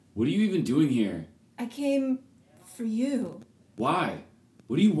What are you even doing here? I came for you. Why?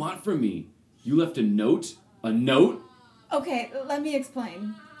 What do you want from me? You left a note? A note? Okay, let me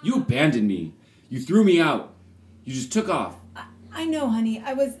explain. You abandoned me. You threw me out. You just took off. I know, honey.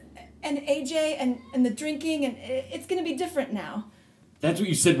 I was... And AJ and the drinking, and it's gonna be different now. That's what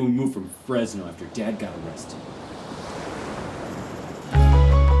you said when we moved from Fresno after Dad got arrested.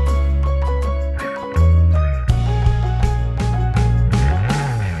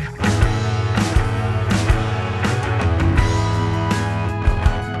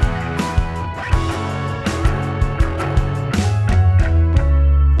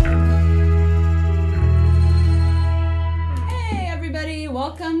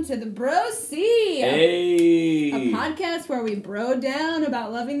 Welcome to the BRO.C. Hey! A podcast where we bro down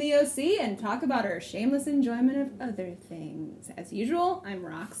about loving the OC and talk about our shameless enjoyment of other things. As usual, I'm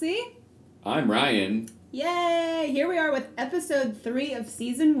Roxy. I'm Ryan. Yay! Here we are with episode 3 of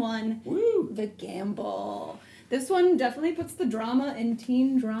season 1. Woo! The Gamble. This one definitely puts the drama in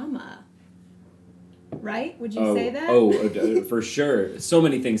teen drama. Right? Would you say that? For sure. So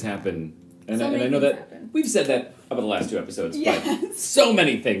many things happen. And I know that we've said that about the last 2 episodes, yes. But so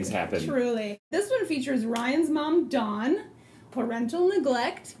many things happen. Truly. This one features Ryan's mom, Dawn, parental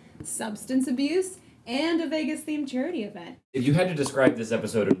neglect, substance abuse, and a Vegas-themed charity event. If you had to describe this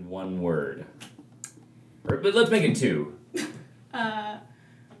episode in one word, but let's make it 2.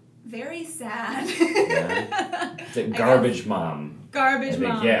 Very sad. Yeah. It's a garbage mom. Garbage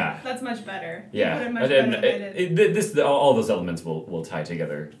mom. Yeah. That's much better. Yeah. You put it much better than it. All those elements will tie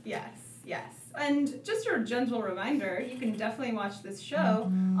together. Yes. And just a gentle reminder, you can definitely watch this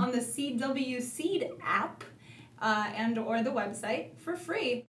show on the CW Seed app and or the website for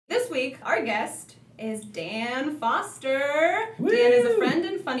free. This week, our guest is Dan Foster. Woo! Dan is a friend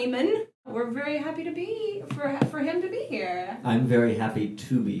and funnyman. We're very happy to be for him to be here. I'm very happy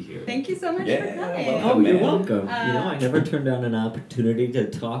to be here. Thank you so much for coming. Oh, you're welcome. I never turned down an opportunity to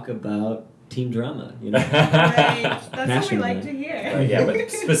talk about teen drama, Right. That's what we like to hear. Yeah, but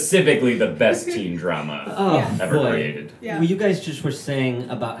specifically the best teen drama ever created. Yeah. Well, you guys just were saying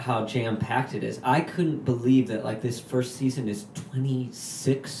about how jam-packed it is. I couldn't believe that this first season is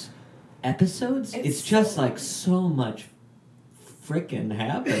 26 episodes. It's just so much frickin'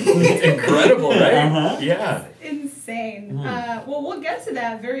 happens. It's incredible, right? Uh-huh. Yeah. Insane. Well, we'll get to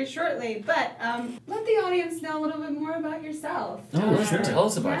that very shortly, but let the audience know a little bit more about yourself. Sure. Tell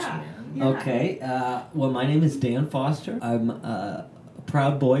us about you, man. Yeah. Okay. Well, my name is Dan Foster. I'm a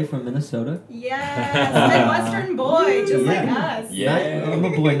proud boy from Minnesota. Yes, Midwestern boy, just like us. Yeah. I'm a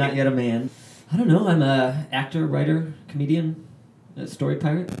boy, not yet a man. I don't know. I'm a actor, writer, comedian, story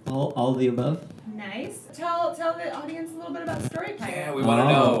pirate, all of the above. Nice. Tell the audience a little bit about Story Pirate. Yeah, we want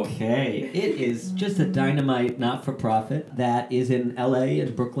to know. Okay. It is just a dynamite not-for-profit that is in LA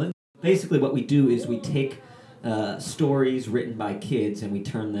and Brooklyn. Basically what we do is we take stories written by kids and we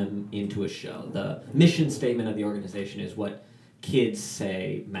turn them into a show. The mission statement of the organization is what kids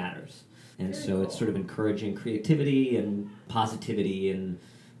say matters. And so it's sort of encouraging creativity and positivity and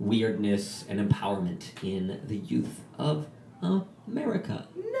weirdness and empowerment in the youth of America.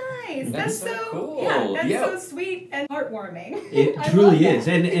 Nice. That's so cool. Yeah, that's so sweet and heartwarming. It truly is.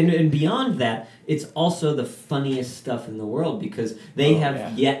 And beyond that, it's also the funniest stuff in the world because they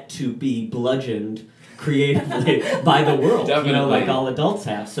have yet to be bludgeoned creatively by the world, like all adults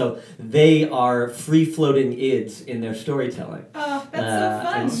have. So they are free-floating ids in their storytelling. Oh, that's so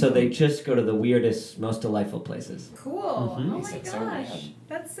fun. And so they just go to the weirdest, most delightful places. Cool. Mm-hmm. Oh my gosh.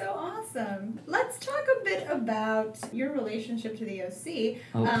 That's so awesome. Let's talk a bit about your relationship to the OC.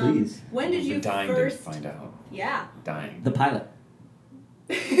 Oh, please. When did you dying first... to find out. Yeah. Dying. The pilot.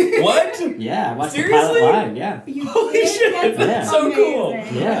 What? Yeah, I watched Seriously? the pilot live, yeah. Holy shit, that's so cool.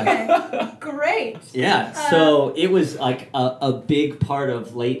 Yeah. Okay. Great. Yeah, so it was a big part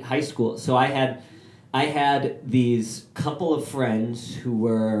of late high school. So I had these couple of friends who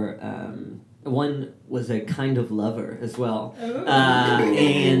were, one was a kind of lover as well.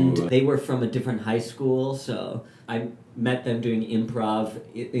 And they were from a different high school, so I met them doing improv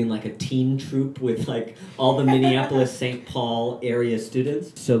in a teen troupe with all the Minneapolis St. Paul area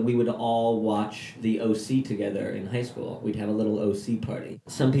students. So we would all watch the OC together in high school. We'd have a little OC party.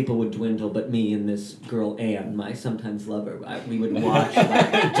 Some people would dwindle, but me and this girl Anne, my sometimes lover, we would watch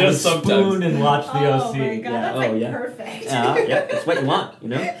just spoon sometimes and watch the OC. Oh my God, that's perfect. Yeah, that's what you want,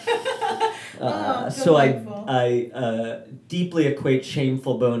 So I deeply equate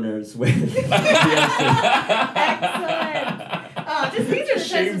shameful boners with the OC. Excellent. These are the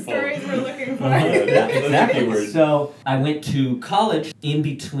types of stories we're looking for. Yeah, exactly. So I went to college in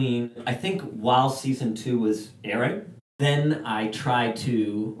between, I think while season 2 was airing. Then I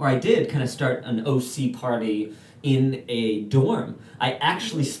did kind of start an OC party in a dorm. I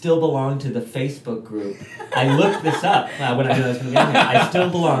actually still belong to the Facebook group. I looked this up when I knew I was going to be on here. I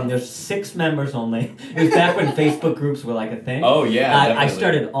still belong. There's 6 members only. It was back when Facebook groups were like a thing. Oh, yeah, I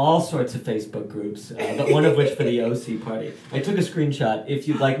started all sorts of Facebook groups, but one of which for the OC party. I took a screenshot if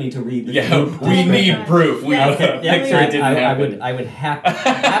you'd like me to read the group. We need proof. Okay. Picture it didn't happen. I would happily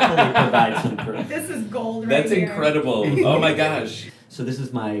provide some proof. This is gold That's here. incredible. Oh my gosh. So this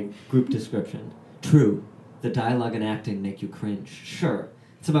is my group description. True. The dialogue and acting make you cringe. Sure.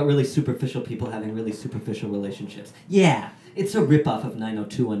 It's about really superficial people having really superficial relationships. Yeah, it's a ripoff of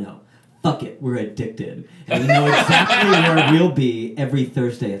 90210. Fuck it, we're addicted. And we know exactly where we'll be every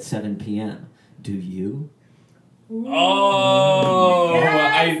Thursday at 7 p.m. Do you? Oh,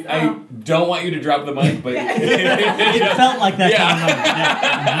 yes. I don't want you to drop the mic, but... It felt like that kind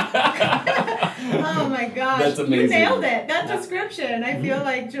of moment. Oh my gosh. That's amazing. You nailed it. That description, I feel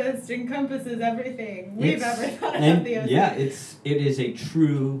like just encompasses everything we've ever thought about the OC. Yeah, it is a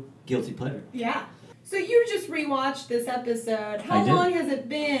true guilty pleasure. Yeah. So you just rewatched this episode. How long has it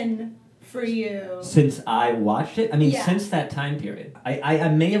been for you? Since I watched it? I mean, since that time period. I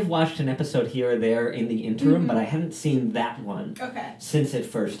may have watched an episode here or there in the interim, but I haven't seen that one since it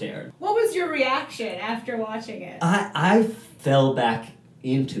first aired. What was your reaction after watching it? I fell back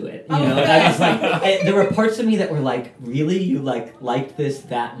into it. You know, I was like, there were parts of me that were like, really? You liked this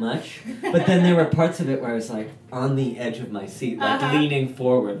that much? But then there were parts of it where I was like on the edge of my seat, like leaning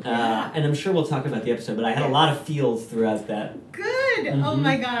forward. And I'm sure we'll talk about the episode, but I had a lot of feels throughout that. Good! Oh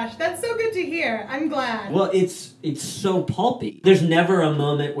my gosh, that's so good to hear. I'm glad. Well, it's so pulpy. There's never a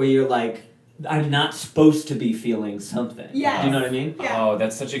moment where you're like, I'm not supposed to be feeling something. Yeah. Do you know what I mean? Yeah. Oh,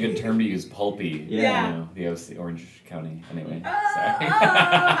 that's such a good term to use, pulpy. Yeah. You know, the OC, Orange County. Anyway, sorry. sorry.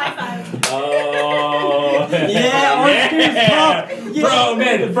 High five. Oh. Yeah, Orange County.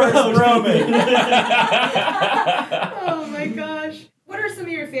 Roman, first Roman. Oh my gosh. What are some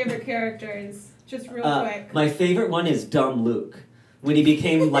of your favorite characters? Just real quick. My favorite one is Dumb Luke. When he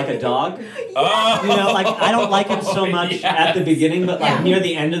became like a dog. Oh. You know, like, I don't like him so much at the beginning, but like near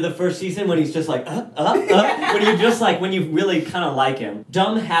the end of the first season when he's just like, when you really kind of like him.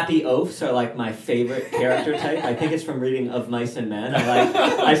 Dumb, happy oafs are like my favorite character type. I think it's from reading Of Mice and Men.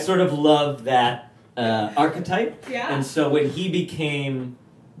 I sort of love that archetype. Yeah. And so when he became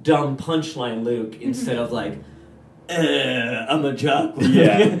Dumb Punchline Luke instead of like, I'm a jock,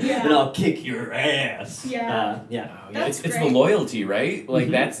 and I'll kick your ass. It's the loyalty, right? Like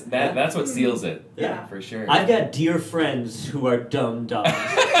that's what seals it. Yeah, for sure. I've got dear friends who are dumb dogs.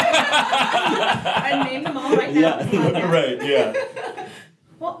 I named them all right now. Right. Yeah.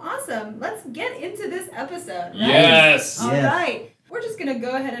 Well, awesome. Let's get into this episode. Right? Yes. All right. We're just going to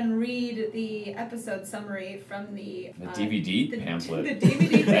go ahead and read the episode summary from the DVD pamphlet. The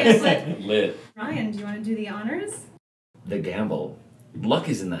DVD pamphlet. Lit. Ryan, do you want to do the honors? The gamble. Luck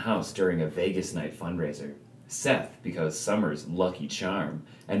is in the house during a Vegas night fundraiser. Seth becomes Summer's lucky charm,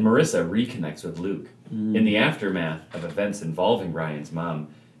 and Marissa reconnects with Luke. In the aftermath of events involving Ryan's mom,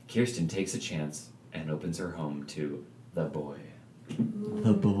 Kirsten takes a chance and opens her home to the boy.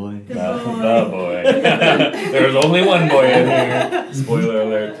 The boy. The boy. There's only one boy in here. Spoiler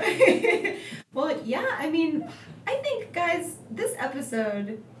alert. Well, yeah, I mean, I think, guys, this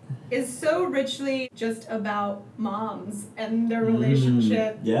episode is so richly just about moms and their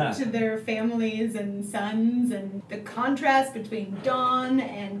relationship to their families and sons, and the contrast between Dawn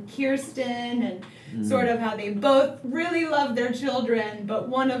and Kirsten, and sort of how they both really love their children, but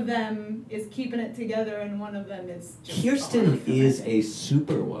one of them is keeping it together and one of them is just Kirsten is a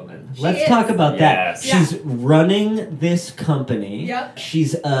superwoman. Let's talk about that. She's running this company. Yep.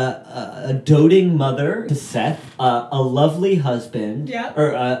 She's a doting mother to Seth, a lovely husband,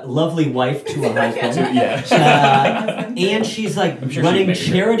 or a lovely wife to a husband. And she's like running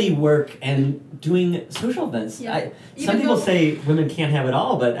charity work and doing social events. Some people say women can't have it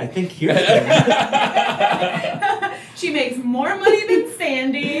all, but I think Kirsten... She makes more money than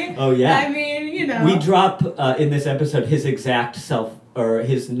Sandy. Oh, yeah. I mean, you know. We drop in this episode his exact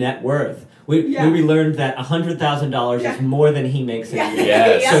his net worth. We learned that $100,000 is more than he makes a year.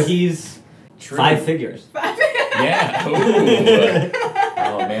 Yes. So he's 5 figures. Yeah. Ooh.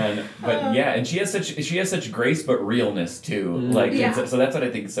 Oh man, but and she has such grace but realness too. So that's what I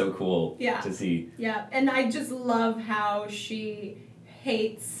think is so cool to see. Yeah, and I just love how she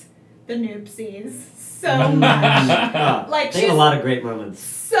hates the Newpsies so much. Like, they have a lot of great moments.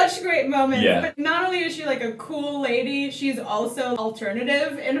 Such great moments. Yeah. But not only is she like a cool lady, she's also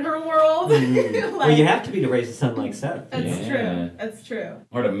alternative in her world. Well, you have to be to raise a son like Seth. That's true. That's true.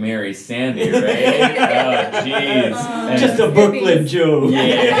 Or to marry Sandy, right? Oh, jeez. Just a Brooklyn Joe.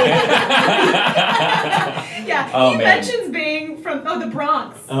 Yeah. He mentions being from the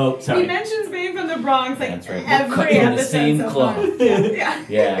Bronx. Oh, sorry. He mentions being from the Bronx like That's right. every We're cut in the episode same so cloth. far. Yeah.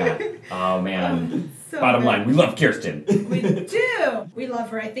 Yeah. Oh, man. So Bottom good. line, we love Kirsten. We do. We love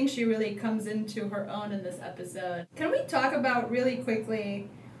her. I think she really comes into her own in this episode. Can we talk about really quickly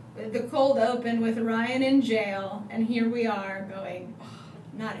the cold open with Ryan in jail, and here we are going, oh,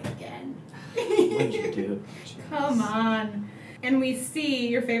 not again. What did you do? Come on. And we see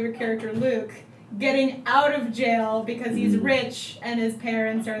your favorite character, Luke, getting out of jail because he's rich and his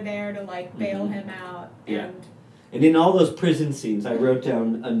parents are there to like bail him out. Yeah. And in all those prison scenes, I wrote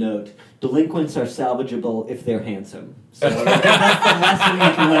down a note. Delinquents are salvageable if they're handsome. So that's the lesson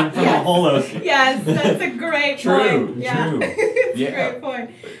you can learn from the whole ocean. Yes, that's a great point. Yeah. True. It's Yeah. a great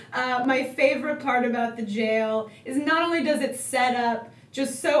point. My favorite part about the jail is not only does it set up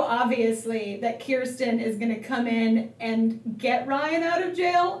just so obviously that Kirsten is going to come in and get Ryan out of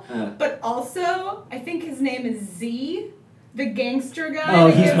jail, but also, I think his name is Z, the gangster guy. Oh,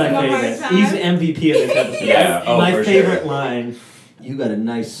 that he's gives my him a hard favorite. time. He's MVP of this episode. Yeah, oh, my for favorite sure. line. You got a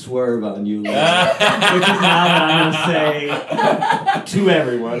nice swerve on you, Luke. Which is now what I'm going to say to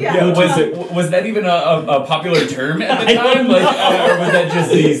everyone. Yeah. Was that even a popular term at the time? Like, or was that just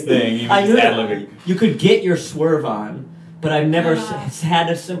Z's thing? He was I knew just ad-libbing? you could get your swerve on, but I've never had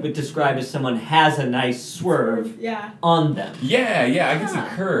it described as someone has a nice swerve on them. Yeah, I can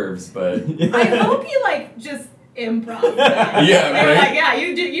see curves, but... I hope he like just improv that. Yeah, They're right? like, yeah,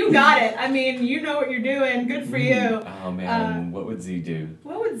 you got it. I mean, you know what you're doing. Good for you. Oh, man, what would Z do?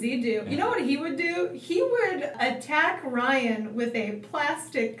 What would Z do? You know what he would do? He would attack Ryan with a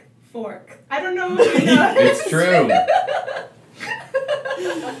plastic fork. I don't know if you know. It's true.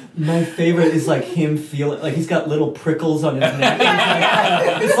 My favorite is like him feeling like he's got little prickles on his neck.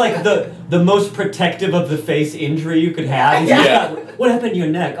 It's like the most protective of the face injury you could have. He's like, what happened to your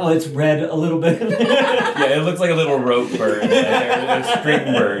neck? Oh, it's red a little bit. Yeah, it looks like a little rope burn, a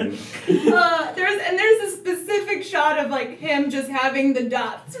string burn. There's a specific shot of like him just having the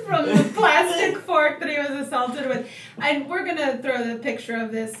dots from the plastic fork that he was assaulted with. And we're gonna throw the picture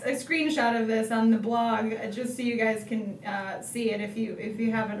of this, a screenshot of this on the blog, just so you guys can see it if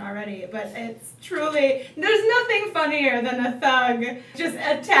you haven't already. But it's truly, there's nothing funnier than a thug just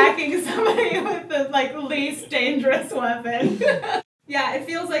attacking somebody with the like least dangerous weapon. Yeah, it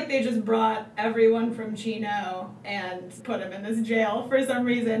feels like they just brought everyone from Chino and put him in this jail for some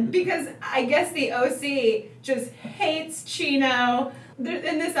reason. Because I guess the OC just hates Chino.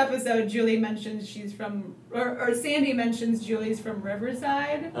 In this episode, Julie mentions she's from, or Sandy mentions Julie's from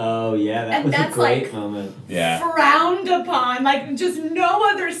Riverside. Oh, yeah, that was a great moment. Yeah. Frowned upon. Like, just no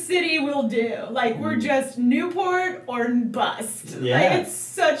other city will do. Like, we're just Newport or bust. Yeah. Like, it's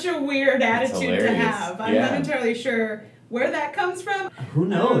such a weird attitude to hilarious. have. I'm not entirely sure where that comes from. Who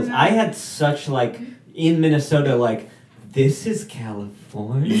knows? I had such, like, in Minnesota, like, this is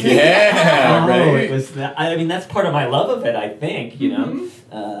California. Yeah, right. It was that. I mean, that's part of my love of it, I think, you know?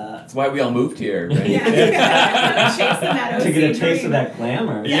 That's why we all moved here, right? Yeah. Chasing that OC to get a taste dream. of that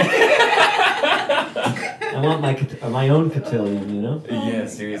glamour. Yeah. I want my own cotillion, you know? Yeah,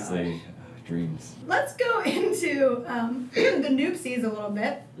 seriously. Dreams. Let's go into the Newpsies a little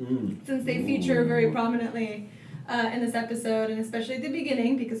bit, since they feature very prominently in this episode, and especially at the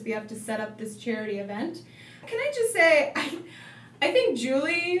beginning, because we have to set up this charity event. Can I just say, I think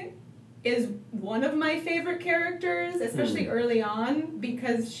Julie is one of my favorite characters, especially early on,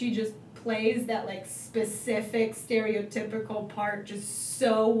 because she just plays that like specific stereotypical part just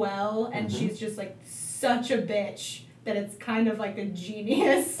so well, and she's just like such a bitch that it's kind of like a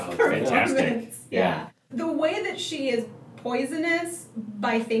genius performance. Fantastic. Yeah. The way that she is poisonous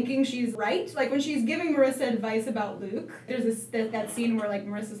by thinking she's right. Like when she's giving Marissa advice about Luke, there's that scene where like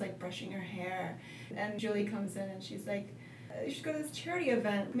Marissa's like brushing her hair and Julie comes in and she's like, you should go to this charity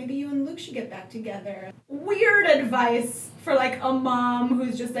event. Maybe you and Luke should get back together. Weird advice for like a mom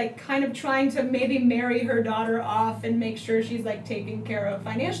who's just like kind of trying to maybe marry her daughter off and make sure she's like taken care of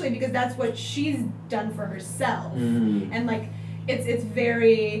financially, because that's what she's done for herself. And like it's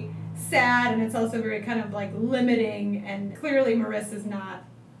very sad, and it's also very kind of like limiting, and clearly Marissa's not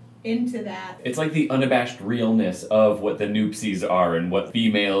into that. It's like the unabashed realness of what the Newpsies are and what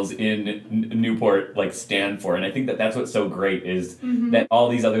females in Newport like stand for. And I think that that's what's so great is that all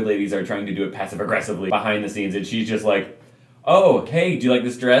these other ladies are trying to do it passive aggressively behind the scenes, and she's just like, oh, hey, do you like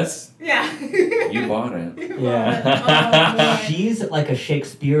this dress? Yeah. You bought it. Yeah. Oh, boy. She's like a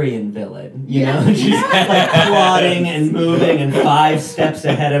Shakespearean villain, you Yeah. know? She's Yeah. like plotting and moving and 5 steps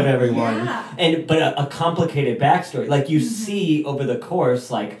ahead of everyone. Yeah. But a complicated backstory. Like you see over the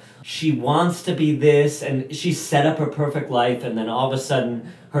course, like she wants to be this and she set up her perfect life, and then all of a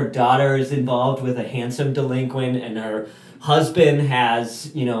sudden her daughter is involved with a handsome delinquent, and her husband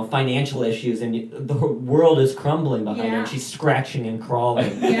has, financial issues, and the world is crumbling behind her, and she's scratching and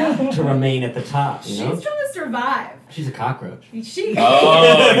crawling to remain at the top, She's trying to survive. She's a cockroach. She.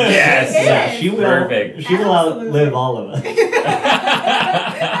 Oh, yes. She Yeah, is. she will. Perfect. She will outlive all of us.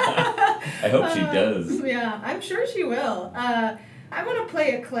 I hope she does. Yeah, I'm sure she will. I want to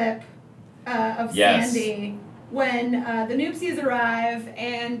play a clip of Yes. Sandy when the Newpsies arrive,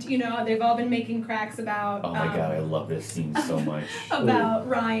 and they've all been making cracks about. Oh my god, I love this scene so much. About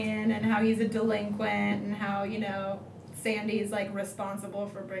Ryan and how he's a delinquent and how Sandy's like responsible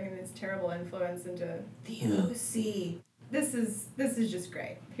for bringing this terrible influence into the OC. This is just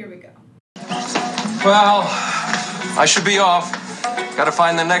great. Here we go. Well, I should be off. Gotta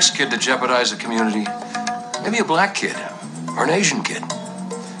find the next kid to jeopardize the community. Maybe a black kid or an Asian kid.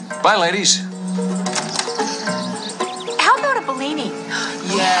 Bye, ladies. How about a Bellini?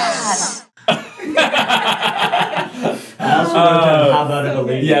 Yes. I also wrote down, how about a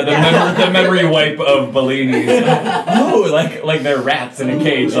Bellini? Yeah, the memory wipe of Bellini's. Oh, like they're rats in a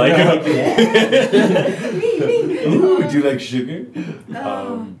cage. Like, ooh, do you like sugar?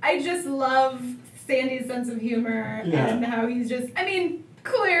 I just love Sandy's sense of humor and how he's just,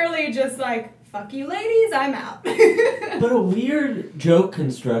 clearly just like, fuck you ladies, I'm out. But a weird joke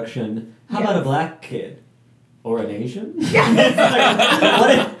construction. How about a black kid? Or an Asian? what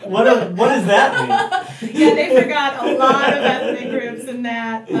does that mean? Yeah, they forgot a lot of ethnic groups in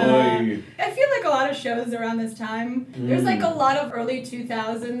that. Oy. I feel like a lot of shows around this time, there's like a lot of early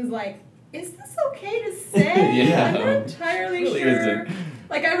 2000s, like, is this okay to say? Yeah. I'm not entirely Really sure. isn't.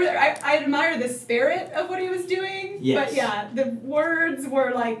 Like, I admire the spirit of what he was doing, Yes. but yeah, the words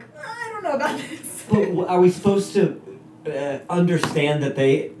were like, I don't know about this. But are we supposed to understand that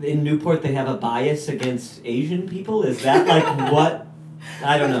in Newport they have a bias against Asian people? Is that like what?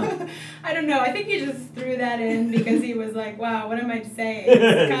 I don't know. I don't know. I think he just threw that in because he was like, wow, what am I saying?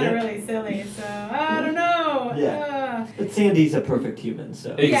 It's kind of really silly. So, I don't know. Yeah. But Sandy's a perfect human,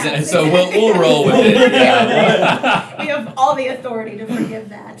 so. Yeah. So we'll roll with it. Yeah. We have all the authority to forgive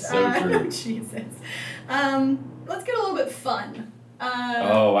that. So true. Jesus. Let's get a little bit fun.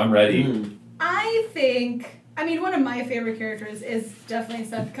 Oh, I'm ready. I think... one of my favorite characters is definitely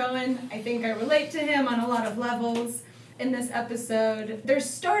Seth Cohen. I think I relate to him on a lot of levels in this episode. They're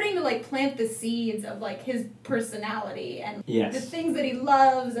starting to like plant the seeds of like his personality and the things that he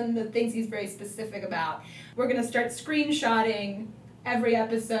loves and the things he's very specific about. We're going to start screenshotting every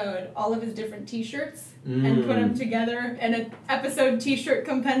episode, all of his different t-shirts and put them together in an episode t-shirt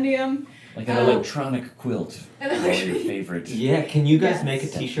compendium. Like an electronic quilt. All your favorite. Yeah, can you guys make a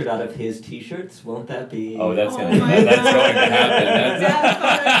t-shirt out of his t-shirts? Won't that be... Oh, that's going to my happen. That's going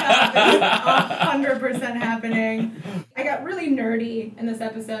to happen. 100% happening. I got really nerdy in this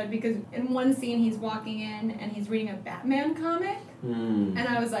episode because in one scene he's walking in and he's reading a Batman comic. And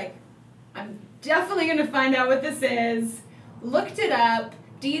I was like, I'm definitely going to find out what this is. Looked it up.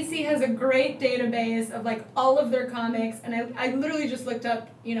 DC has a great database of like all of their comics, and I literally just looked up,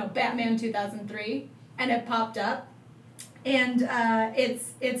 Batman 2003, and it popped up, and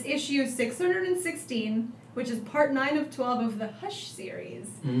it's issue 616, which is part 9 of 12 of the Hush series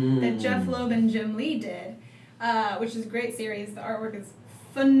that Jeff Loeb and Jim Lee did, which is a great series. The artwork is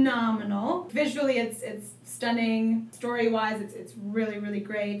phenomenal. Visually, it's stunning. Story-wise, it's really, really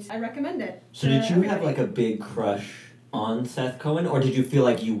great. I recommend it. So did you have like a big crush on Seth Cohen, or did you feel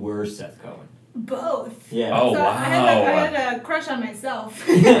like you were Seth Cohen? Both. Yeah. Oh, So wow. I had a crush on myself.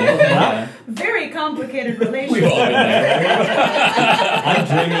 Yeah. Very complicated We've relationship. all been there. I'm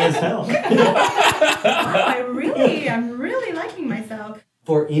dreamy as hell. Wow, I'm really liking myself.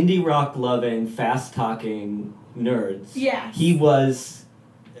 For indie rock loving, fast talking nerds, Yes. he was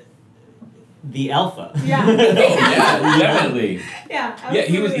the alpha. Yeah. Yeah, definitely. Yeah. Yeah,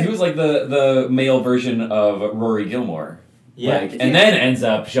 he was like the male version of Rory Gilmore. Yeah. And then ends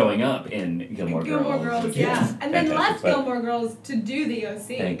up showing up in Gilmore Girls. which yeah. is And then fantastic, left but Gilmore Girls to do the OC.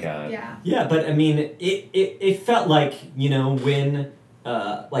 Thank God. Yeah. Yeah, but it felt like, when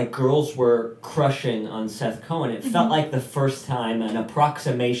like girls were crushing on Seth Cohen, it felt like the first time an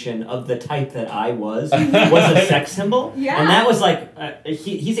approximation of the type that I was a sex symbol. Yeah. And that was like,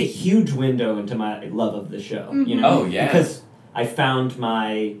 he's a huge window into my love of the show, Oh, yeah. Because I found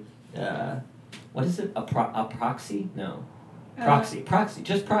my, what is it, a proxy? No. Proxy,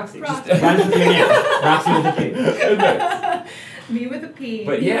 just proxy. Proxy. Just rhymes with your name. Proxy with a P. Me with a P.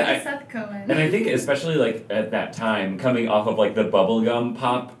 But Me yeah, with a Seth Cohen. And I think especially like at that time, coming off of like the bubblegum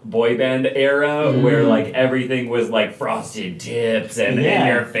pop boy band era, where like everything was like frosted tips and in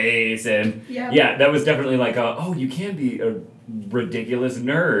your face, and that was definitely like you can be a ridiculous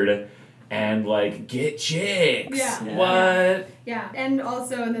nerd and like get chicks. What? Yeah, and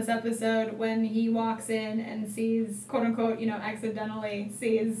also in this episode, when he walks in and sees, quote unquote, accidentally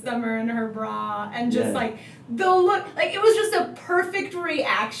sees Summer in her bra, and just like the look, like it was just a perfect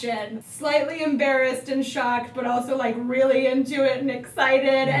reaction. Slightly embarrassed and shocked, but also like really into it and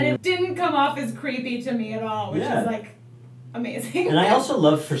excited, and it didn't come off as creepy to me at all, which is like amazing. And I also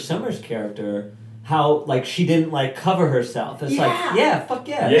love for Summer's character how like she didn't like cover herself. It's like fuck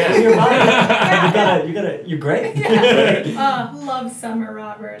yeah. Your body. You're great. Love Summer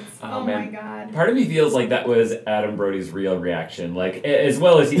Roberts. Oh my god. Part of me feels like that was Adam Brody's real reaction, like as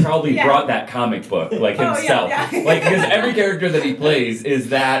well as he probably brought that comic book like himself. Like because every character that he plays is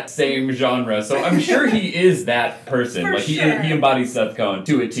that same genre, so I'm sure he is that person. For like he sure. he embodies Seth Cohen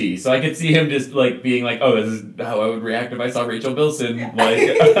to a T. So I could see him just like being like, oh, this is how I would react if I saw Rachel Bilson like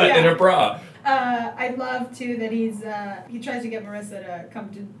in a bra. I love too that he tries to get Marissa to come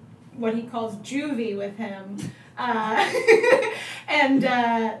to what he calls juvie with him, and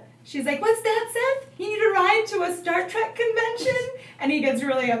she's like, "What's that, Seth? You need a ride to a Star Trek convention?" And he gets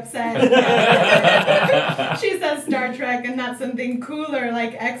really upset. She says Star Trek and not something cooler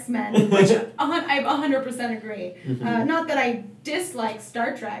like X-Men, which I 100% agree. Not that I dislike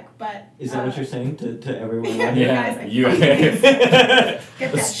Star Trek, but... Is that what you're saying to everyone? Guys, like, you get the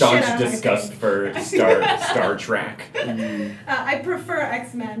that staunch shit out of my disgust face. for Star Trek. I prefer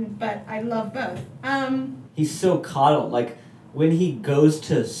X-Men, but I love both. He's so coddled, like... When he goes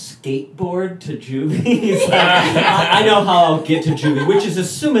to skateboard to Juvie, he's like, I know how I'll get to Juvie, which is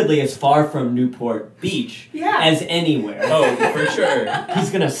assumedly as far from Newport Beach as anywhere. Oh, for sure.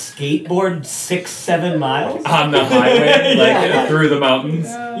 He's gonna skateboard 6-7 miles? On the highway, through the mountains.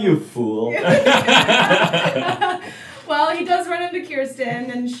 You fool. Well, he does run into Kirsten,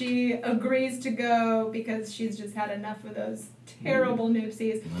 and she agrees to go because she's just had enough of those terrible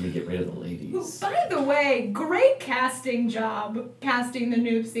Newpsies. Let me get rid of the ladies. Who, by the way, great casting job casting the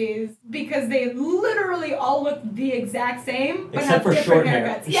Newpsies, because they literally all look the exact same, but Except have for different short hair.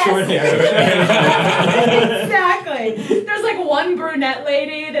 haircuts. Yes. Short hair. Exactly. There's like one brunette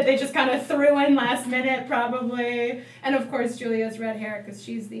lady that they just kind of threw in last minute, probably, and of course Julia's red hair because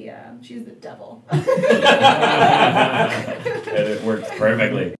she's the devil. And it works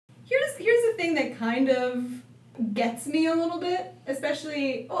perfectly. Here's the thing that kind of gets me a little bit,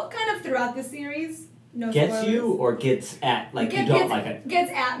 especially kind of throughout the series. No Gets spoilers. you or gets at, like you don't like it?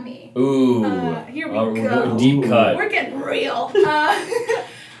 Gets at me. Ooh. Here we go. Deep cut. We're getting real.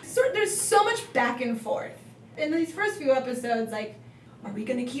 So there's so much back and forth. In these first few episodes, like, are we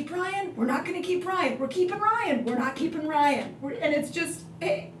going to keep Ryan? We're not going to keep Ryan. We're keeping Ryan. We're not keeping Ryan. And it's just...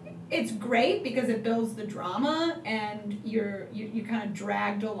 It's great because it builds the drama and you kind of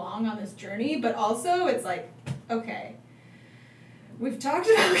dragged along on this journey, but also it's like, okay, we've talked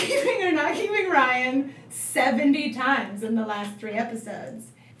about keeping or not keeping Ryan 70 times in the last 3 episodes.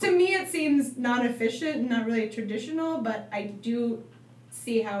 To me, it seems not efficient and not really traditional, but I do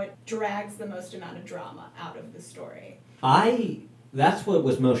see how it drags the most amount of drama out of the story. That's what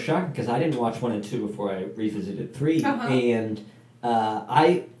was most shocking because I didn't watch 1 and 2 before I revisited 3, and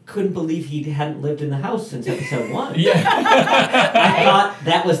I couldn't believe he hadn't lived in the house since episode 1. I thought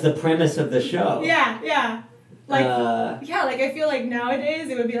that was the premise of the show. Yeah. Like, I feel like nowadays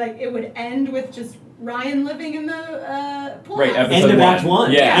it would be like, it would end with just Ryan living in the pool house. End of Act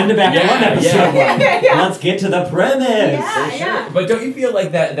 1. Yeah. End of Act 1, episode 1. Let's get to the premise. Yeah. But don't you feel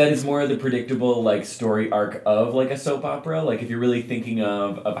like that is more of the predictable like story arc of like a soap opera? Like if you're really thinking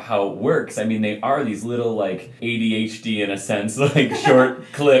of how it works, I mean they are these little like ADHD in a sense, like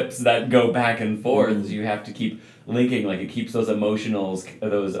short clips that go back and forth. So you have to keep linking, like it keeps those emotions, right?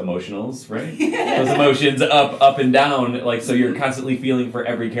 Those emotions up and down, like so you're constantly feeling for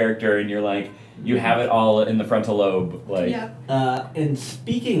every character and you're like you have it all in the frontal lobe, like. And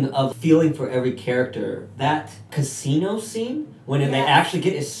speaking of feeling for every character, that casino scene when they actually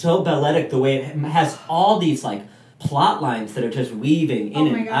get is so balletic. The way it has all these like plot lines that are just weaving in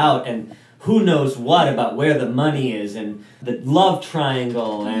and out, and who knows what about where the money is, and the love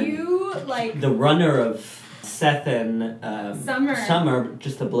triangle, and the runner of Seth and Summer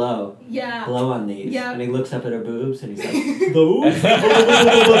just to blow on these. And he looks up at her boobs and he's like, those?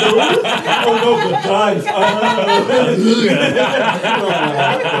 Oh no, good times.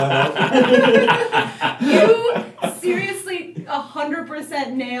 You seriously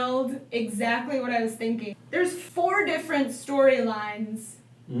 100% nailed exactly what I was thinking. There's 4 different storylines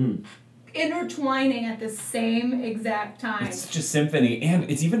intertwining at the same exact time. It's such a symphony, and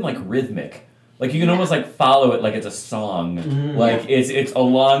it's even like rhythmic. Like you can almost like follow it like it's a song. Like it's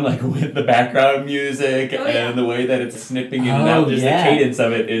along like with the background music and the way that it's snipping in and out. Just the cadence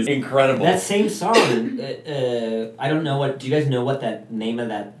of it is incredible. That same song, I don't know what. Do you guys know what that name of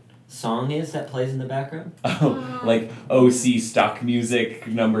that song is that plays in the background? Like OC stock music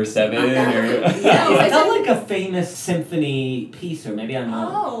number 7 or it felt like a famous symphony piece, or maybe I'm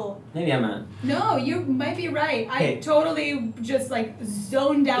not. Maybe I'm not. No, you might be right. I totally just like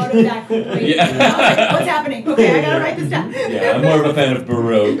zoned out of that completely. I was like, what's happening? Okay, I gotta write this down. Yeah, I'm more of a fan of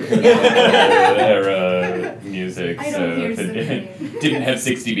Baroque era music. I don't hear symphony. Didn't have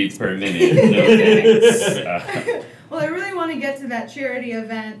 60 beats per minute. No thanks. Well, I really want to get to that charity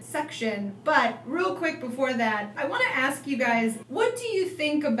event section, but real quick before that, I want to ask you guys, what do you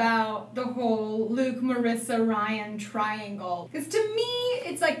think about the whole Luke, Marissa, Ryan triangle? Because to me,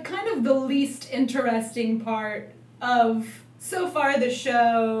 it's like kind of the least interesting part of so far the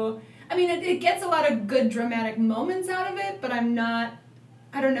show. I mean, it gets a lot of good dramatic moments out of it, but I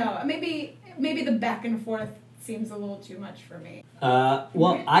don't know, maybe the back and forth seems a little too much for me.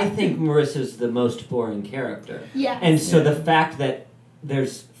 Well, I think Marissa's the most boring character. Yeah. And so the fact that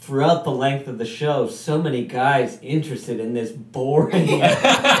there's, throughout the length of the show, so many guys interested in this boring,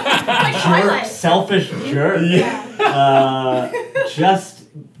 jerk, selfish jerk, just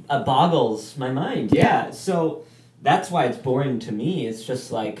boggles my mind. Yeah. So that's why it's boring to me. It's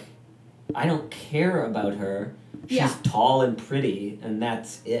just like, I don't care about her. She's tall and pretty, and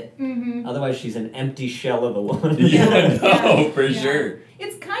that's it. Otherwise, she's an empty shell of a woman. For sure.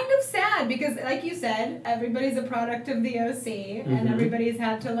 It's kind of sad because, like you said, everybody's a product of the OC, and everybody's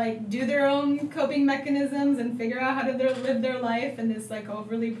had to like do their own coping mechanisms and figure out how to live their life in this like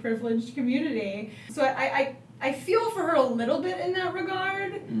overly privileged community. So I feel for her a little bit in that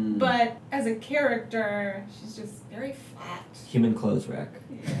regard, but as a character, she's just very flat. Human clothes rack.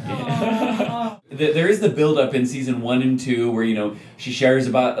 There is the build-up in season 1 and 2 where, she shares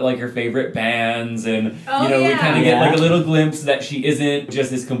about, like, her favorite bands and, we kind of get, like, a little glimpse that she isn't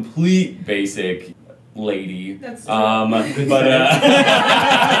just this complete basic lady. That's true.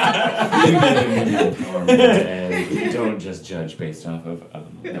 Don't just judge based off of,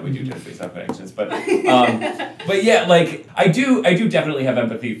 no, we do judge based off of actions, but yeah, like, I do definitely have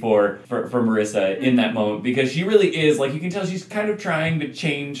empathy for Marissa in that moment, because she really is, like, you can tell she's kind of trying to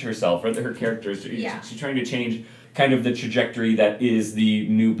change herself, or her character, she's trying to change kind of the trajectory that is the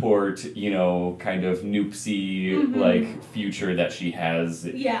Newport, kind of Newpsie, like, future that she has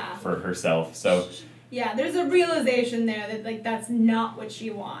for herself, so... Yeah, there's a realization there that, like, that's not what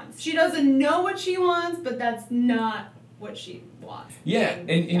she wants. She doesn't know what she wants, but that's not what she wants. Yeah,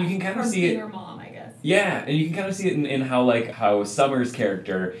 and you can kind of see it... her mom, I guess. Yeah, and you can kind of see it in how Summer's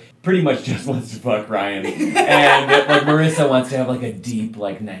character pretty much just wants to fuck Ryan. And, like, Marissa wants to have, like, a deep,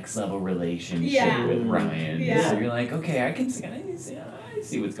 like, next-level relationship with Ryan. Yeah. So you're like, okay, I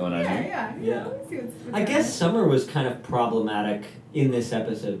see what's going on here. Yeah. I guess Summer was kind of problematic in this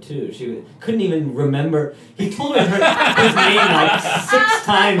episode too. She couldn't even remember. He told her his name like 6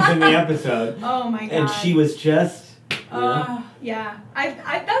 times in the episode. Oh my god! And she was just. Yeah.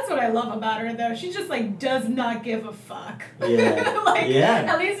 I that's what I love about her though. She just like does not give a fuck. Yeah.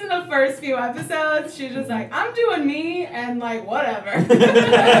 At least in the first few episodes, she's just like, I'm doing me and like whatever.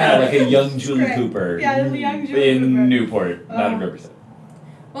 Like a young Julie Cooper. Yeah, the young Julie in Cooper. Newport, not in Riverside.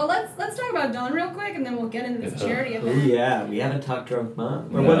 Well, let's talk about Dawn real quick, and then we'll get into this charity event. Oh yeah, we haven't talked drunk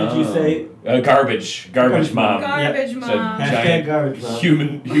mom. Or what did you say? Garbage mom. Garbage mom. Hashtag garbage mom.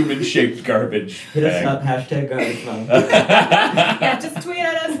 Human shaped garbage. Hit us up, hashtag garbage mom. Yeah, just tweet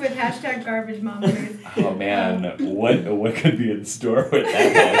at us with hashtag garbage mom, please. Oh man, what could be in store with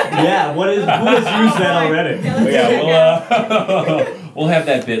that? Yeah, who has used that already? We'll have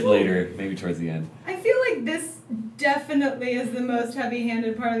that bit later, maybe towards the end. I feel like this definitely is the most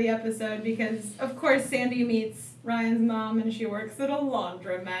heavy-handed part of the episode because, of course, Sandy meets Ryan's mom and she works at a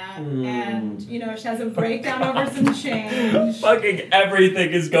laundromat and, she has a breakdown over some change. Fucking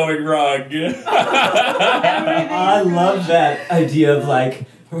everything is going wrong. I love that idea of, like,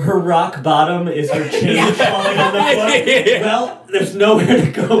 her rock bottom is her change falling on the floor. Well, there's nowhere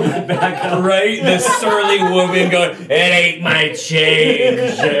to go but back up. Right? The surly woman going, it ain't my change.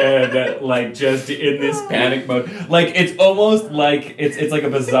 And, like, just in this panic mode. Like, it's almost like, it's like a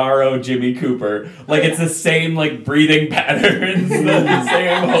bizarro Jimmy Cooper. Like, it's the same, like, breathing patterns, the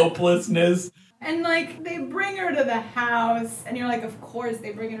same hopelessness. And, like, they bring her to the house, and you're like, of course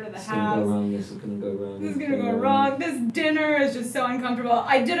they bring her to the This house. is gonna go wrong, this is gonna go wrong. This is gonna go wrong. This dinner is just so uncomfortable.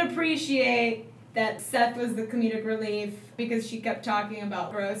 I did appreciate that Seth was the comedic relief because she kept talking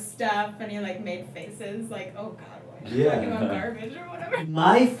about gross stuff, and he, like, made faces like, oh, God. Yeah. Talking about garbage or whatever.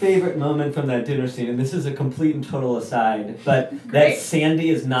 My favorite moment from that dinner scene, and this is a complete and total aside, but Great. that Sandy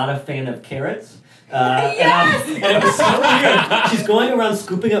is not a fan of carrots. Yes! And it was so weird. She's going around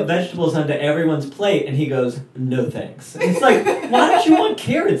scooping up vegetables onto everyone's plate, and he goes, "No thanks." And it's like, why don't you want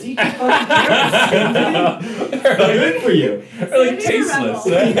carrots? Eat your fucking carrots, Sandy. They're good for you. They're like tasteless.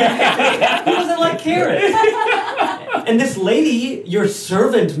 Who doesn't like carrots? And this lady, your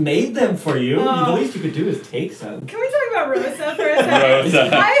servant, made them for you. The least you could do is take some. Can we talk about Rosa for a second? Rosa.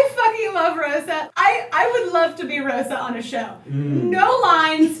 I fucking love Rosa. I would love to be Rosa on a show. No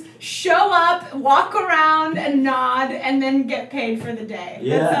lines, show up, walk around, and nod, and then get paid for the day.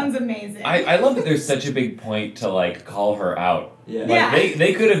 Yeah. That sounds amazing. I love that there's such a big point to, like, call her out. Yeah. Like,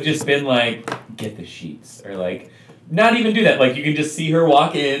 they could have just been like, get the sheets, or like, not even do that. Like, you can just see her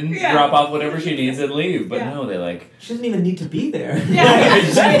walk in, drop off whatever she needs, and leave. But no, they like... She doesn't even need to be there. Yeah.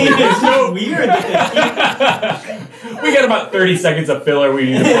 It's so weird. We got about 30 seconds of filler we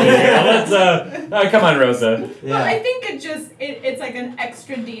need to put in here. Let's, come on, Rosa. Well, I think it's like an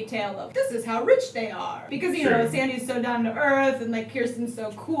extra detail of this is how rich they are. Because, you know, Sandy's so down to earth and, like, Kirsten's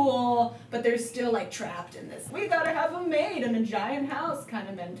so cool, but they're still, like, trapped in this, we gotta have a maid and a giant house kind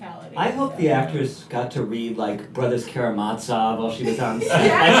of mentality. I hope the actress got to read, like, Brothers Karamazov while she was on set.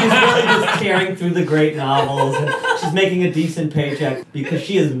 Yeah. And she's really just tearing through the great novels, and she's making a decent paycheck because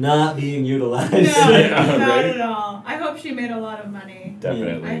she is not being utilized. No, Yeah, not right? at all. I hope she made a lot of money.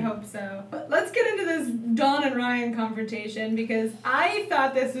 Definitely. I hope so. But let's get into this Dawn and Ryan confrontation because I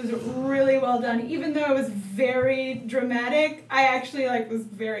thought this was really well done. Even though it was very dramatic, I actually was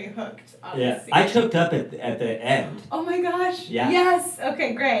very hooked on this scene. I choked up at the end. Oh my gosh. Yeah. Yes.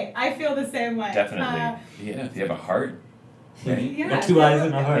 Okay, great. I feel the same way. Definitely. Yeah, if you have a heart. Right? Yeah. Got two eyes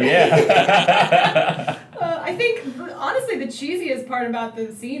and a heart. Yeah. I think, honestly, the cheesiest part about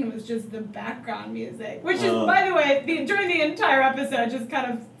the scene was just the background music, which is, by the way, during the entire episode, just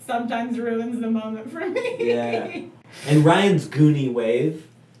kind of sometimes ruins the moment for me. Yeah. And Ryan's Goonie wave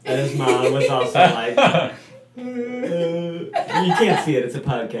at his mom was also like... you can't see it, it's a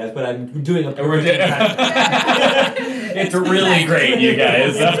podcast, but I'm doing a perfect It's really great, you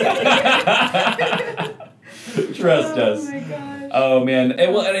guys. Trust us. Oh my gosh. Oh man.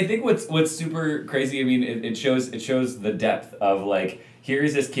 And I think what's super crazy, I mean, it shows the depth of, like,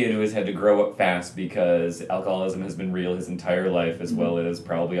 here's this kid who has had to grow up fast because alcoholism has been real his entire life, as well as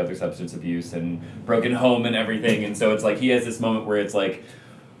probably other substance abuse and broken home and everything. And so it's like he has this moment where it's like,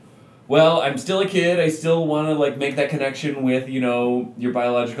 well, I'm still a kid. I still want to, like, make that connection with, you know, your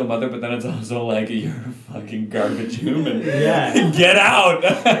biological mother, but then it's also like, you're a fucking garbage human. Yeah. Get out.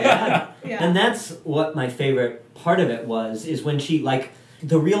 Yeah. Yeah. And that's what my favorite part of it is when she, like,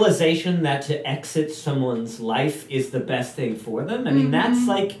 the realization that to exit someone's life is the best thing for them. I mean, that's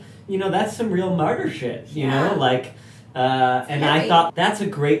like, you know, that's some real martyr shit, you know? Like, and I thought that's a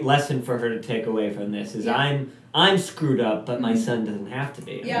great lesson for her to take away from this is I'm screwed up, but my son doesn't have to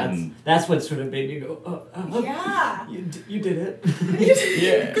be. And that's what sort of made me go, Yeah. You did it.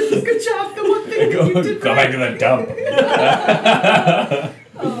 Yeah. Good job. The one thing you did Go back to the dump.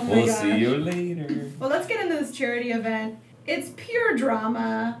 Oh my We'll gosh. see you later. Well, let's get into this charity event. It's pure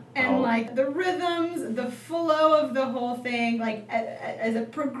drama, and like the rhythms, the flow of the whole thing, like as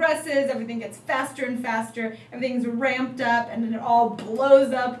it progresses, everything gets faster and faster, everything's ramped up, and then it all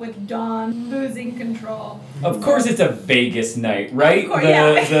blows up with Dawn losing control. Of course it's a Vegas night, right? Of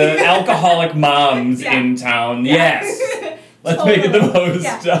course, the alcoholic moms in town, yes. Let's make it the most,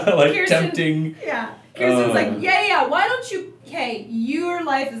 Kirsten, tempting. Yeah. Kirsten's like, why don't you, hey, your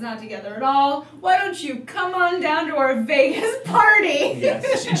life is not together at all. Why don't you come on down to our Vegas party?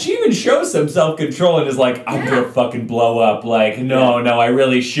 Yes. She even shows some self-control and is like, I'm gonna fucking blow up. Like, no, I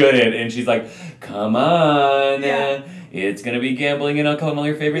really shouldn't. And she's like, come on. It's gonna be gambling and alcohol and all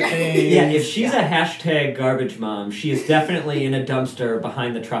your favorite things. Yeah, if she's a hashtag garbage mom, she is definitely in a dumpster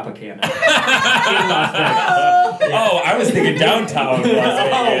behind the Tropicana. Oh, I was thinking downtown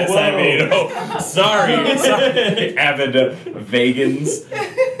Las Vegas. Sorry, avid vegans.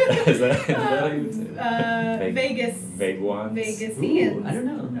 Is that how you would say it? Vegas. Vaguans? Vegasians. I don't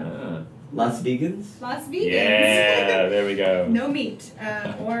know. Las Vegans? Las Vegans. Yeah, there we go. No meat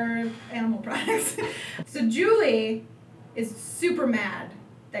or animal products. So Julie is super mad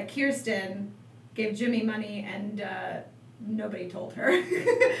that Kirsten gave Jimmy money and nobody told her.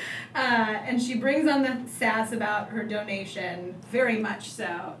 And she brings on the sass about her donation, very much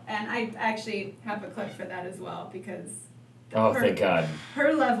so. And I actually have a clip for that as well, because Thank God.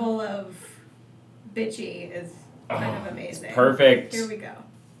 her level of bitchy is kind of amazing. Perfect. Here we go.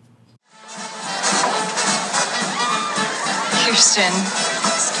 Kirsten,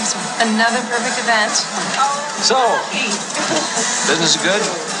 excuse me, another perfect event. So, business is good?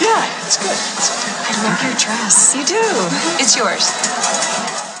 Yeah, it's good. I love your dress. You do. It's yours.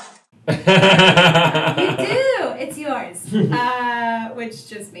 You do! It's yours. Which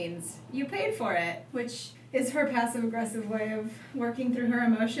just means you paid for it, which is her passive-aggressive way of working through her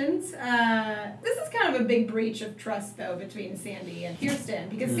emotions. This is kind of a big breach of trust, though, between Sandy and Kirsten,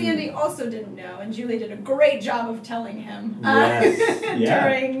 because Sandy also didn't know, and Julie did a great job of telling him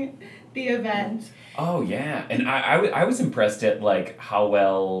during the event. Oh yeah, and I was impressed at like how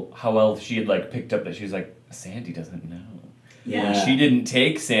well she had like picked up that she was like, Sandy doesn't know. Yeah. She didn't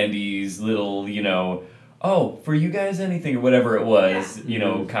take Sandy's little, oh, for you guys anything or whatever it was,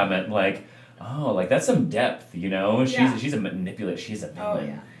 comment like, oh, like that's some depth, She's a manipulator. She's a villain. Oh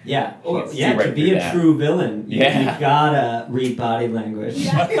yeah. Yeah, See right to be through a that. true villain, you gotta read body language.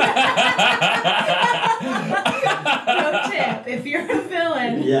 Yeah. Pro tip, if you're a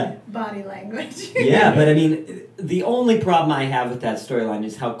villain, body language. Yeah, but I mean, the only problem I have with that storyline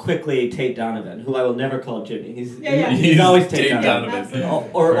is how quickly Tate Donovan, who I will never call Jimmy, he's always Tate Donovan.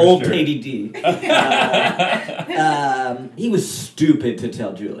 Or old sure. Tatey D. He was stupid to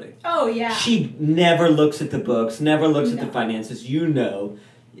tell Julie. Oh, yeah. She never looks at the books, never looks at the finances,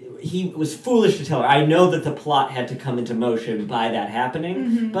 He was foolish to tell her. I know that the plot had to come into motion by that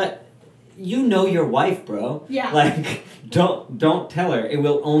happening, but you know your wife, bro. Yeah. Like, don't tell her. It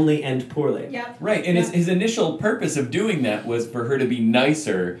will only end poorly. Yeah. Right, and his initial purpose of doing that was for her to be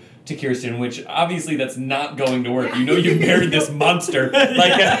nicer to Kirsten, which obviously that's not going to work. Yeah. You know you married this monster.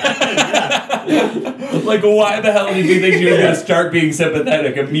 Like, like why the hell did you think she was going to start being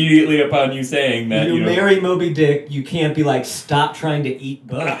sympathetic immediately upon you saying that? You marry Moby Dick, you can't be like, stop trying to eat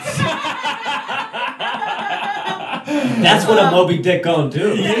bugs. That's what a Moby Dick gonna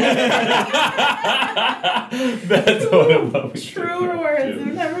do. That's what a Moby Dick Truer words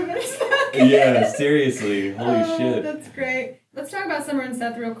have never been spoken. Yeah, seriously. Holy shit. That's great. Let's talk about Summer and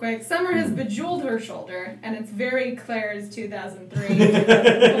Seth real quick. Summer has bejeweled her shoulder, and it's very Claire's 2003,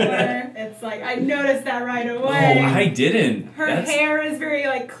 2004. It's like, I noticed that right away. Oh, I didn't. Her hair is very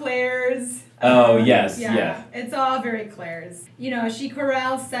like Claire's. Oh, yes, yeah. It's all very Claire's. She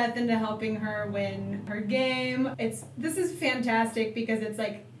corrals Seth into helping her win her game. This is fantastic because it's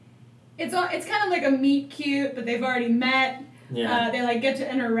like, it's kind of like a meet cute, but they've already met. Yeah. They like get to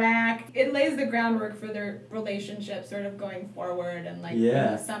interact. It lays the groundwork for their relationship sort of going forward, and like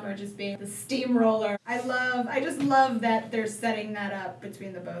Summer just being the steamroller. I just love that they're setting that up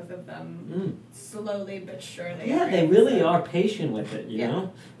between the both of them slowly but surely. Yeah, they really are patient with it, you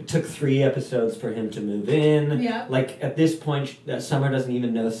know? It took 3 episodes for him to move in. Yeah. Like, at this point, Summer doesn't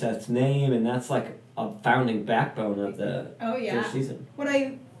even know Seth's name, and that's like a founding backbone of the first season. What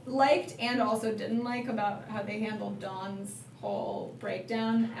I liked and also didn't like about how they handled Dawn's whole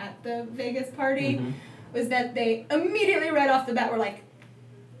breakdown at the Vegas party was that they immediately right off the bat were like,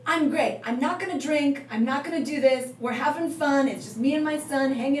 I'm great. I'm not going to drink. I'm not going to do this. We're having fun. It's just me and my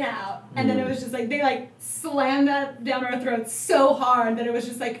son hanging out. And then it was just like, they like slammed that down our throats so hard that it was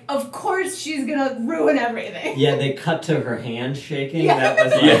just like, of course she's going to ruin everything. Yeah, they cut to her hand shaking. Yeah. That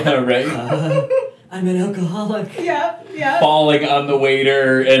was like, Yeah, right? I'm an alcoholic. Yeah. Falling on the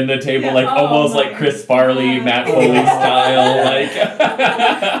waiter and the table, like almost like Chris Farley, God. Matt Foley style, like.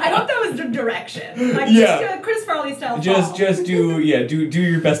 I hope that was the direction. Like, just Chris Farley style. Just do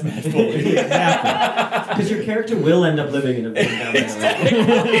your best Matt Foley. Exactly. Because your character will end up living in a van down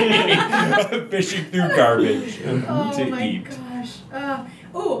there. Fishing through garbage Oh to my eat. gosh.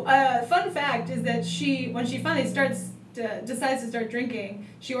 Fun fact is that when she finally decides to start drinking,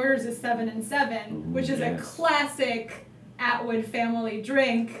 she orders a 7 and 7, which is a classic Atwood family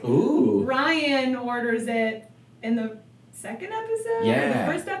drink. Ooh. Ryan orders it in the second episode, or the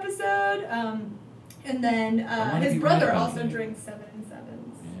first episode, and then his brother also drinks 7 and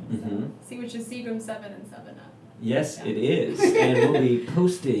 7s. So, which is Seagram's 7 and 7 Up. Yes, it is. And we'll be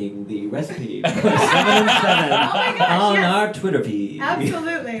posting the recipe for 7 and 7 on our Twitter feed.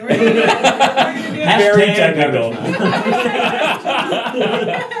 Absolutely. We're gonna do it. Very Hashtag technical.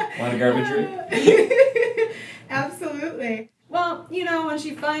 garbage. Want a garbage drink? Absolutely. Well, when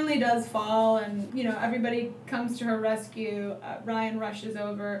she finally does fall and, everybody comes to her rescue, Ryan rushes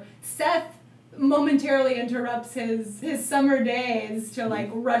over. Seth momentarily interrupts his summer days to,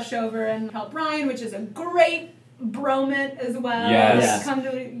 rush over and help Ryan, which is a great bromance as well. Yes. Come to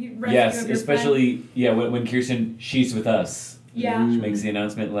rescue Yes, of your especially friend. when Kirsten, she's with us. Yeah. She makes the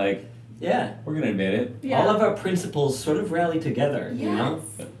announcement like, Yeah. we're gonna admit it. Yeah. All of our principles sort of rally together, you know?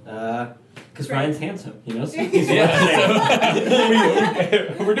 Yes. Because Right. Ryan's handsome, you know? So he's We're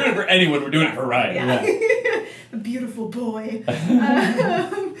doing it for anyone. We're doing it for Ryan. Yeah. A beautiful boy.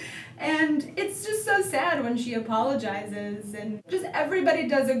 And it's just so sad when she apologizes, and just everybody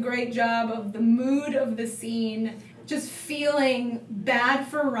does a great job of the mood of the scene, just feeling bad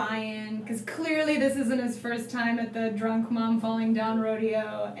for Ryan, because clearly this isn't his first time at the drunk mom falling down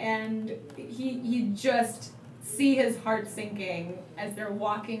rodeo, and he just see his heart sinking as they're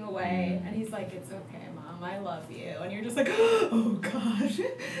walking away, and he's like, it's okay, Mom, I love you. And you're just like, oh gosh,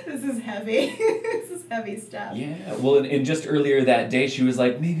 this is heavy. This is heavy stuff. Yeah, well, and just earlier that day, she was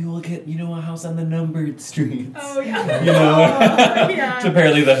like, maybe we'll get, a house on the numbered streets. Oh, yeah. Yeah. It's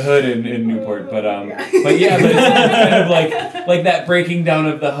apparently the hood in Newport, but it's kind of like that breaking down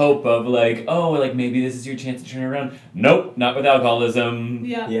of the hope of like, oh, like maybe this is your chance to turn around. Nope, not with alcoholism.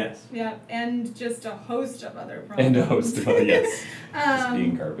 Yeah. Yes. Yeah, and just a host of other problems. And a host of, yes. Just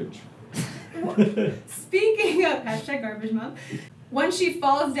being garbage. Speaking of #garbage mom, when she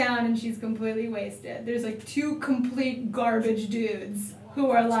falls down and she's completely wasted, there's like two complete garbage dudes who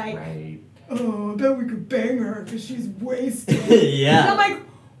are like, Right. oh, I bet we could bang her because she's wasted. Yeah. And I'm like,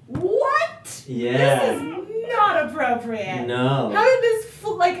 what? Yeah. This is not appropriate. No. How did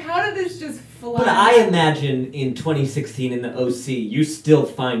this just fly? But I imagine in 2016 in the OC, you still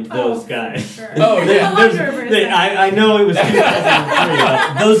find those guys. Sure. Oh, yeah. 100%. I know it was 2003,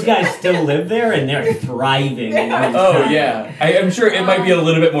 but those guys still live there and they're thriving. in this Oh, town. yeah. I'm sure it might be a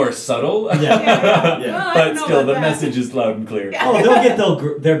little bit more subtle. Yeah. Yeah. Yeah. Well, I But don't know still, about the that. message is loud and clear. Yeah. Oh, they'll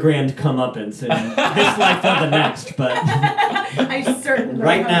get their grand comeuppance in this life or the next, but I certainly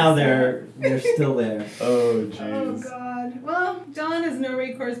right hope now so. they're still there. Oh, jeez. Oh God. Well, Dawn has no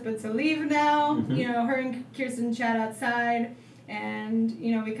recourse but to leave now. Mhm. Her and Kirsten chat outside, and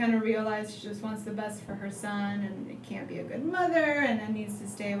we kind of realize she just wants the best for her son, and it can't be a good mother, and then needs to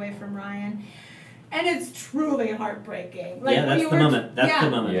stay away from Ryan. And it's truly heartbreaking. Like Yeah, when that's you the were moment. That's the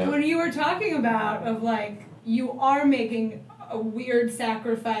moment. Yeah. when you were talking about of like you are making a weird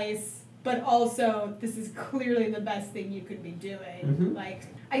sacrifice, but also this is clearly the best thing you could be doing. Mhm. Like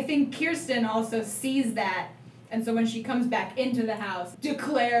I think Kirsten also sees that, and so when she comes back into the house,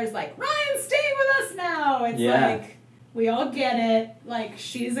 declares like, Ryan's staying with us now. It's Yeah. like we all get it. Like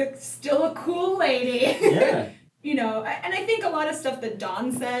she's still a cool lady. Yeah. And I think a lot of stuff that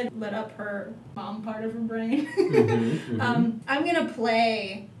Dawn said lit up her mom part of her brain. I'm gonna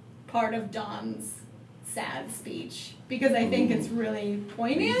play part of Dawn's sad speech because I think it's really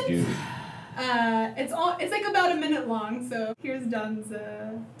poignant. Dude. It's like about a minute long, so here's Dawn's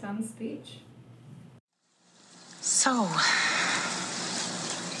speech. So,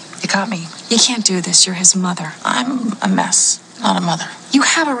 you got me. You can't do this. You're his mother. I'm a mess, not a mother. You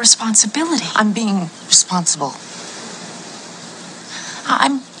have a responsibility. I'm being responsible.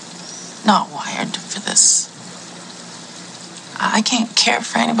 I'm not wired for this. I can't care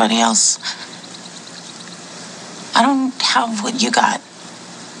for anybody else. I don't have what you got.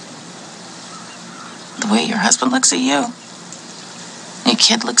 The way your husband looks at you. Your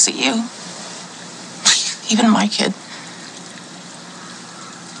kid looks at you. Even my kid.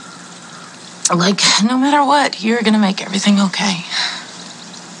 Like, no matter what, you're gonna make everything okay.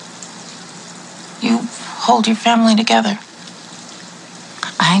 You hold your family together.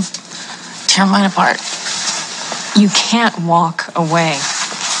 I tear mine apart. You can't walk away.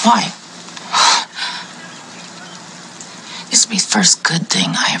 Why? This will be the first good thing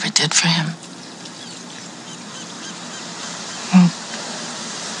I ever did for him.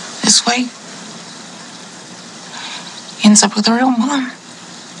 This way, he ends up with a real mom.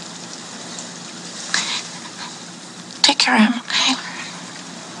 Take care of him, okay?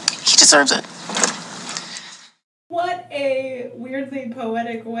 He deserves it. What a weirdly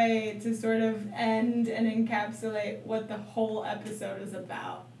poetic way to sort of end and encapsulate what the whole episode is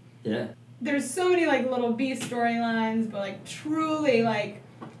about. Yeah. There's so many like little B storylines, but like truly like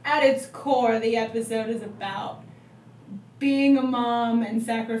at its core the episode is about being a mom and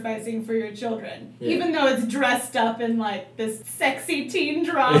sacrificing for your children. Yeah. Even though it's dressed up in like this sexy teen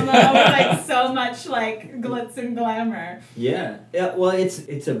drama with like so much like glitz and glamour. Yeah. Yeah. Well,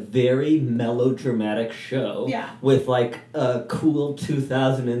 it's a very melodramatic show. Yeah. With like a cool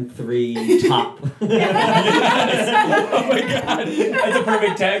 2003 top. Oh my god, that's a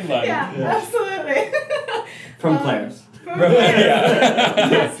perfect tagline. Yeah, absolutely. From Claire's. From Claire's. Yeah.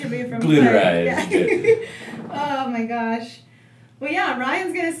 It has to be from Glitter Claire's. eyes. Yeah. Oh my gosh. Well, yeah,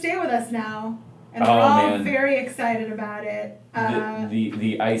 Ryan's gonna stay with us now. And we're all very excited about it.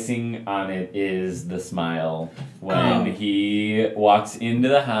 The icing on it is the smile when he walks into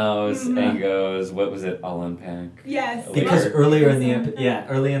the house and goes, what was it? I'll unpack. Yes. Because early in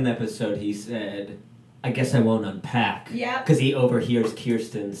the episode he said, I guess I won't unpack. Yeah. Because he overhears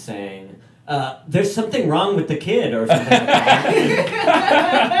Kirsten saying, there's something wrong with the kid or something like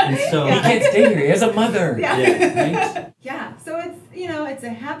that. And so he can't stay here. He has a mother. Yeah. Right? Yeah. So it's, it's a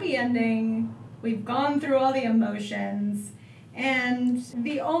happy ending. We've gone through all the emotions. And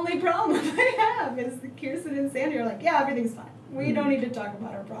the only problem I have is that Kirsten and Sandy are like, yeah, everything's fine. We don't need to talk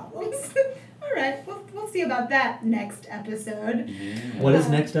about our problems. All right, we'll see about that next episode. Yeah. What is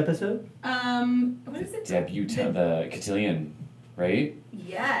next episode? What is it? The cotillion, right?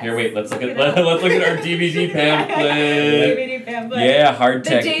 Yes. Here, wait. Let's look at our DVD pamphlet. DVD pamphlet. Yeah,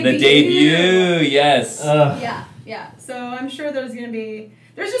 hardtech. The debut. Yes. Yeah. So I'm sure there's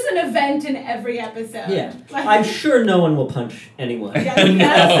just an event in every episode. Yeah. I'm sure no one will punch anyone. Yeah,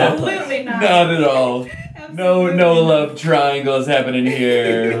 absolutely not. Not at all. Absolutely No not. love triangles happening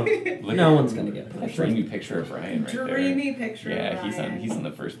here. No one's gonna get A punched. dreamy picture of Ryan right there. Dreamy picture of Yeah, Ryan. he's on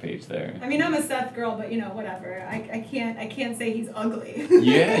the first page there. I mean, I'm a Seth girl, but whatever. I can't say he's ugly.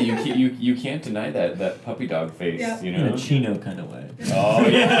 Yeah, you can't deny that puppy dog face, Yeah. In a chino kind of way. Oh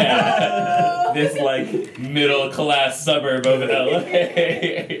yeah. This middle class suburb of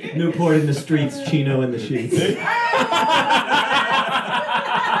LA. Newport in the streets, chino in the sheets.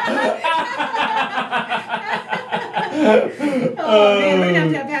 Oh man, we're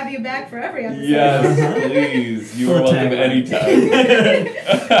gonna have you back for every episode. Yes, please. You are welcome anytime.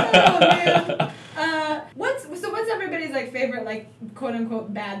 Oh man. What's everybody's favorite quote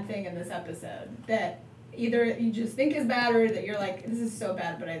unquote bad thing in this episode that either you just think is bad or that you're like, this is so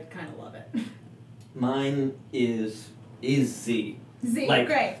bad but I kind of love it? Mine is Z. Z,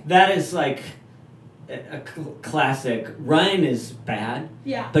 great. That is a classic. Ryan is bad.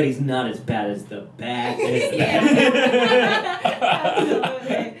 Yeah. But he's not as bad as the bad.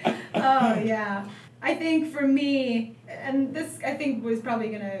 Absolutely. Oh yeah. I think for me, and this I think was probably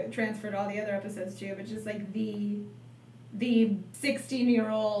gonna transfer to all the other episodes too, but just the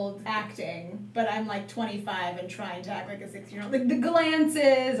 16-year-old acting, but I'm 25 and trying to act like a 16-year-old. The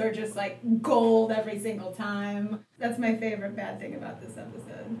glances are just gold every single time. That's my favorite bad thing about this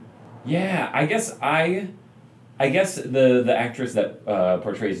episode. Yeah, I guess the actress that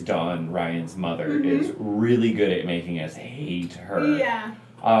portrays Dawn, Ryan's mother, is really good at making us hate her. Yeah.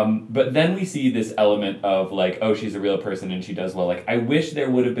 But then we see this element of oh, she's a real person and she does well. I wish there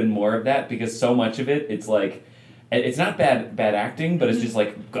would have been more of that because so much of it, it's it's not bad acting, but it's just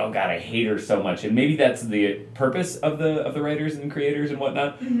oh god, I hate her so much. And maybe that's the purpose of the writers and creators and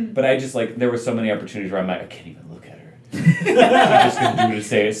whatnot. But I just there were so many opportunities where I'm I can't even look at her. I'm just gonna do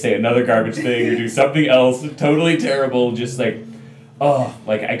to say another garbage thing or do something else totally terrible. Just I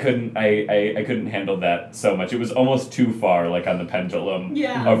couldn't handle that so much. It was almost too far on the pendulum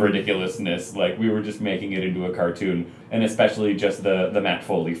of ridiculousness. We were just making it into a cartoon, and especially just the Matt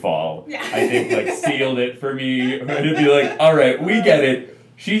Foley fall. Yeah. I think sealed it for me to be all right, we get it.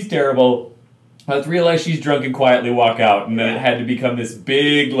 She's terrible. Let's realize she's drunk and quietly walk out, and then it had to become this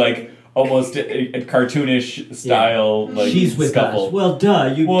big almost a cartoonish style she's with scuffle. us. Well,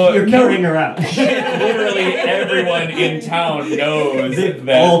 duh, you're carrying her out. Literally everyone in town knows that.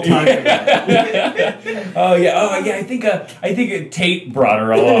 All talk about it. Oh yeah. I think Tate brought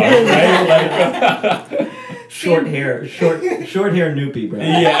her along, right? Short hair Newpsie, bro.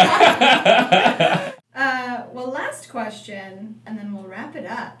 Yeah. Well, last question, and then we'll wrap it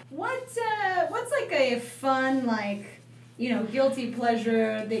up. What's a fun guilty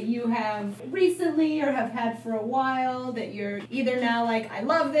pleasure that you have recently or have had for a while that you're either now I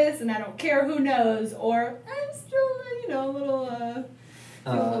love this and I don't care who knows, or I'm still a little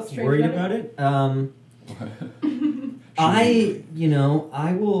strange worried about it? I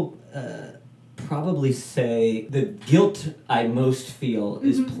will probably say the guilt I most feel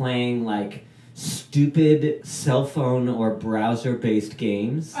is playing stupid cell phone or browser based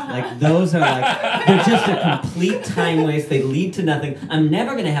games. Those are they're just a complete time waste. They lead to nothing. I'm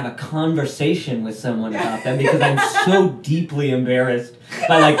never going to have a conversation with someone about them because I'm so deeply embarrassed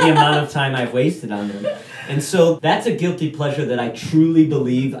by the amount of time I've wasted on them. And so that's a guilty pleasure that I truly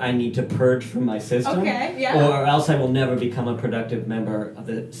believe I need to purge from my system. Okay, yeah. Or else I will never become a productive member of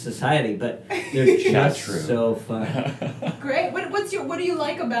the society. But they're just so fun. Great. What do you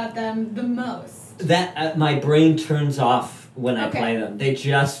like about them the most? That my brain turns off when I play them. They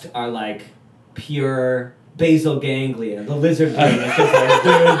just are pure basal ganglia. The lizard brain is just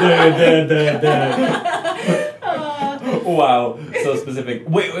Wow, so specific.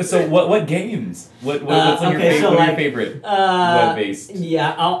 Wait, so what games? What's like okay, your favorite web-based?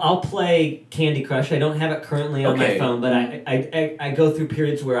 Yeah, I'll play Candy Crush. I don't have it currently on my phone, but I go through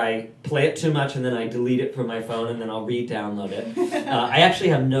periods where I play it too much and then I delete it from my phone and then I'll re-download it. I actually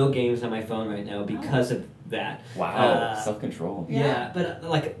have no games on my phone right now because of that. Wow, self-control. Yeah, but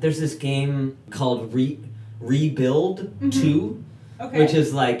like there's this game called Rebuild 2, which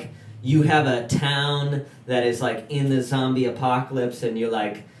is like you have a town that is like in the zombie apocalypse and you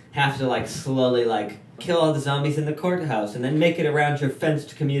like have to like slowly like kill all the zombies in the courthouse and then make it around your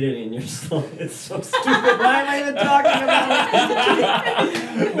fenced community and you're slow. It's so stupid. Why am I even talking about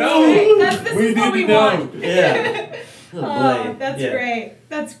it? No, this is what we want. Yeah. Oh, that's great.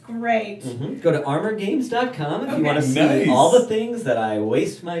 That's great. Mm-hmm. Go to armorgames.com if you want to see Nice. all the things that I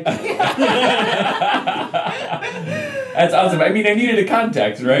waste my time. That's awesome. I mean, I needed a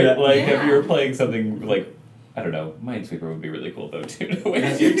context, right? Yeah. Like, if you were playing something like, I don't know, Minesweeper would be really cool, though, too, to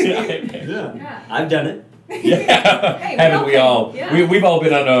waste your time. Yeah. I've done it. Yeah. Hey, Haven't we all? yeah. We've all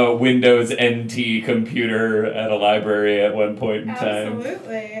been on a Windows NT computer at a library at one point in time.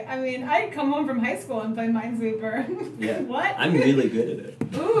 Absolutely. I mean, I'd come home from high school and play Minesweeper. Yeah. What? I'm really good at it.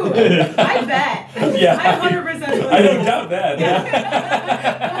 Ooh, I bet. Yeah. I 100% believe I don't it. doubt that.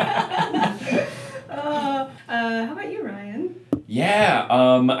 How about you, Ryan? Yeah,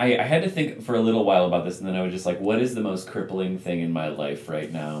 I had to think for a little while about this, and then I was just like, what is the most crippling thing in my life right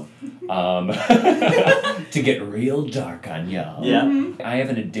now? To get real dark on y'all. Yeah. I have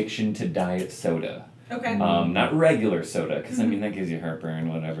an addiction to diet soda. Okay. Not regular soda, because I mean, that gives you heartburn,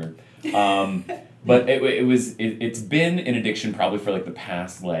 whatever. But it's been an addiction probably for like the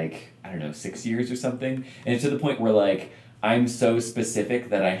past, like, I don't know, 6 years or something. And it's to the point where like, I'm so specific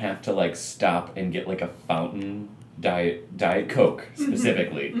that I have to like stop and get like a fountain Diet Coke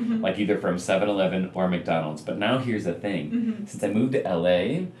specifically, like either from 7-Eleven or McDonald's. But now here's the thing. Since I moved to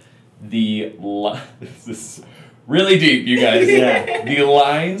LA, this is really deep, you guys. Yeah. The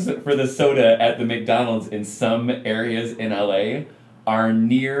lines for the soda at the McDonald's in some areas in LA are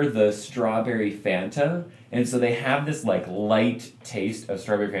near the strawberry Fanta. And so they have this like light taste of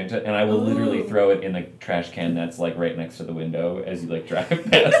strawberry Fanta, and I will literally throw it in the trash can that's like right next to the window as you like drive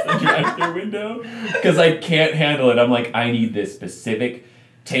past the drive-through window, because I can't handle it. I'm like, I need this specific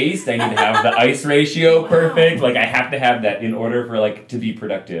taste. I need to have the ice ratio perfect. Like I have to have that in order for like to be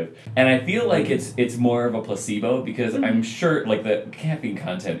productive. And I feel like it's more of a placebo because I'm sure like the caffeine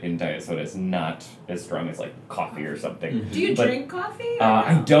content in diet soda is not as strong as like coffee or something. Do you drink coffee?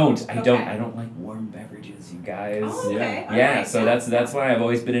 I don't. I Okay. don't like warm beverages, you guys. Oh, okay. Yeah. Alright, So that's why I've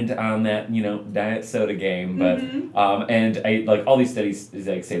always been on that diet soda game. But and I like all these studies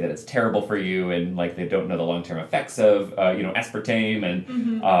like say that it's terrible for you and like they don't know the long term effects of aspartame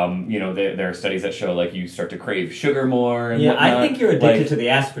and there are studies that show like you start to crave sugar more. And whatnot. I think you're addicted to the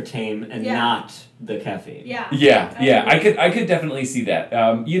aspartame and not the caffeine. Yeah. Yeah. I could definitely see that.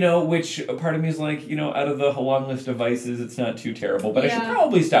 Which part of me is like, out of the long list of vices, it's not too terrible, but I should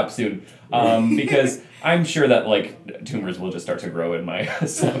probably stop soon. Because I'm sure that like tumors will just start to grow in my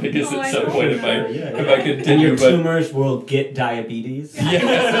esophagus at some point if I continue. And your tumors will get diabetes.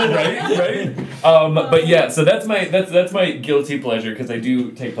 Yeah, right. But yeah, so that's my guilty pleasure because I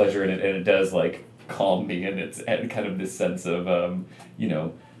do take pleasure in it, and it does like calm me, and it's kind of this sense of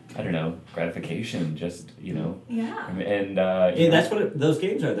I don't know, gratification, just, Yeah. And, that's what those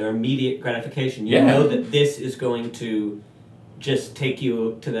games are. They're immediate gratification. You know that this is going to just take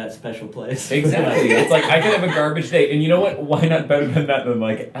you to that special place. Exactly. It's like, I could have a garbage day, and you know what? Why not better than that than,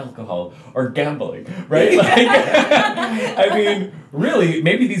 like, alcohol or gambling, right? Like, I mean, really,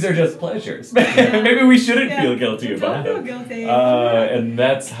 maybe these are just pleasures. Maybe we shouldn't feel guilty about them. Don't feel guilty. And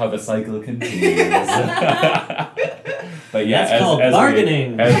that's how the cycle continues. But yeah, that's called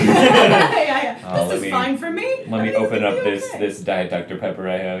bargaining. This is fine for me. Let me open up this Diet Dr. Pepper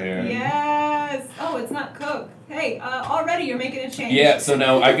I have here. Yes. Oh, it's not Coke. Hey, already you're making a change. Yeah, so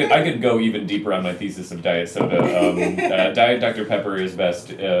now I could go even deeper on my thesis of diet soda. Diet Dr. Pepper is best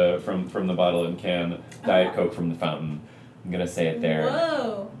from the bottle and can. Diet Coke from the fountain. I'm gonna say it there.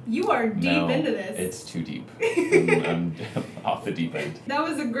 Whoa, you are deep into this. It's too deep. I'm off the deep end. That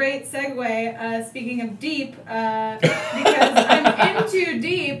was a great segue. Speaking of deep, because I'm into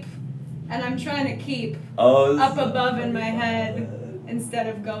deep, and I'm trying to keep up above in my head instead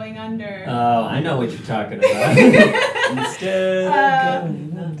of going under. Oh, I know what you're talking about. Instead of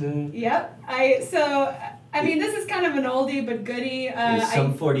going under. Yep. I mean, this is kind of an oldie but goodie.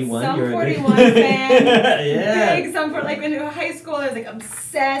 Sum 41. Sum you're 41 fan. Yeah. Big Sum 41. Like in high school, I was like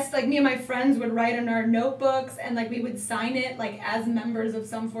obsessed. Like me and my friends would write in our notebooks, and like we would sign it like as members of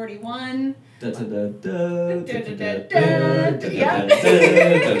Sum 41. Can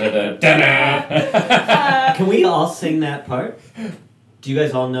we all sing that part? Do you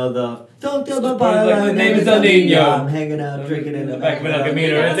guys all know the "Don't tell nobody my name is El Nino. I'm hanging out drinking in the Back when I could meet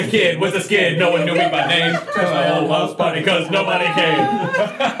her as a kid, was a skid. No one knew me by name. Trashed my whole house party because nobody came.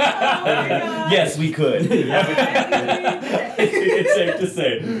 Yes, we could. It's safe to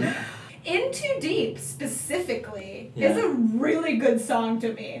say. In Too Deep, specifically, is a really good song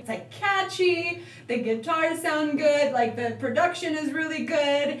to me. It's like catchy, the guitars sound good, like the production is really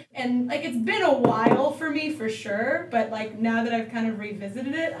good, and like it's been a while for me for sure, but like now that I've kind of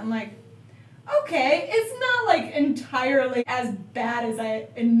revisited it, I'm like, okay, it's not like entirely as bad as I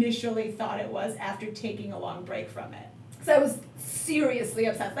initially thought it was after taking a long break from it. So I was seriously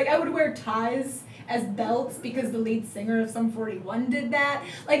obsessed. Like I would wear ties as belts because the lead singer of Sum 41 did that.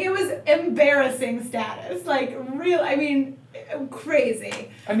 Like, it was embarrassing status. Like, crazy.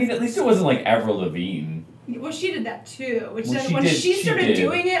 I mean, at least it wasn't like Avril Lavigne. Well, she did that too. Which Well, then she when did- she she started did.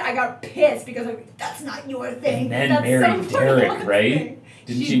 doing it, I got pissed because I'm like, that's not your thing. And then that's married Sum Derek, 41's right? thing.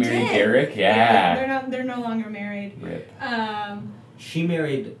 Didn't she marry did. Derek? Yeah. They're no longer married. Rip. She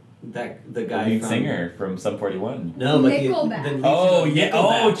married the guy Lead from singer from Sum 41. No, but Nickelback. the lead Oh, singer of yeah.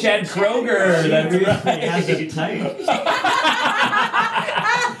 Nickelback. Oh, Chad Kroger. She That's really right. has a type.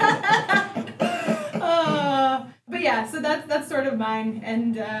 But yeah, so that's sort of mine,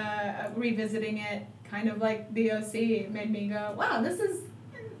 and revisiting it, kind of like BRO.C, made me go, wow, this is.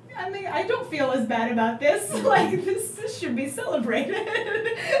 I mean, I don't feel as bad about this. Like this should be celebrated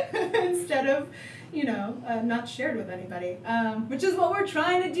instead of, not shared with anybody. Which is what we're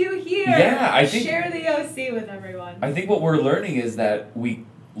trying to do here. Yeah, I think- share the OC with everyone. I think what we're learning is that we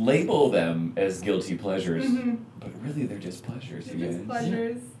label them as guilty pleasures, but really they're just pleasures. They're you just guys.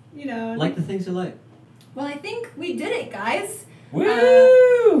 pleasures, Like the things you like. Well, I think we did it, guys.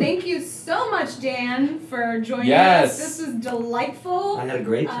 Woo! Thank you so much, Dan, for joining Yes. us. This was delightful. I had a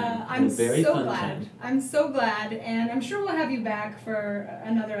great time. I'm a very so fun glad. time. I'm so glad, and I'm sure we'll have you back for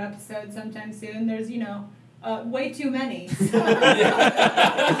another episode sometime soon. There's, way too many.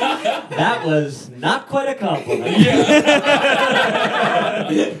 That was not quite a compliment.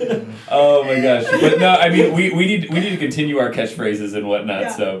 Oh my gosh! But no, I mean we need to continue our catchphrases and whatnot.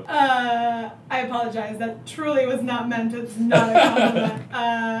 Yeah. So I apologize. That truly was not meant. It's not a compliment.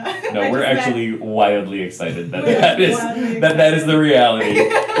 no, we're actually wildly excited that We're that is wildly that is the reality.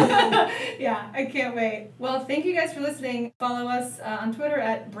 Yeah, I can't wait. Well, thank you guys for listening. Follow us on Twitter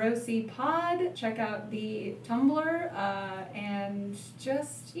at BRO.C Pod. Check out the Tumblr, and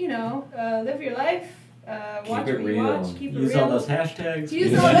just, live your life. Watch it what you real. watch. Keep it Use real. all those hashtags.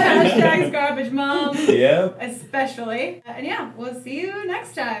 Use all the hashtags, garbage mom. Yep. Especially. And yeah, we'll see you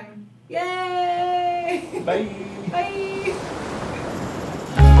next time. Yay! Bye. Bye!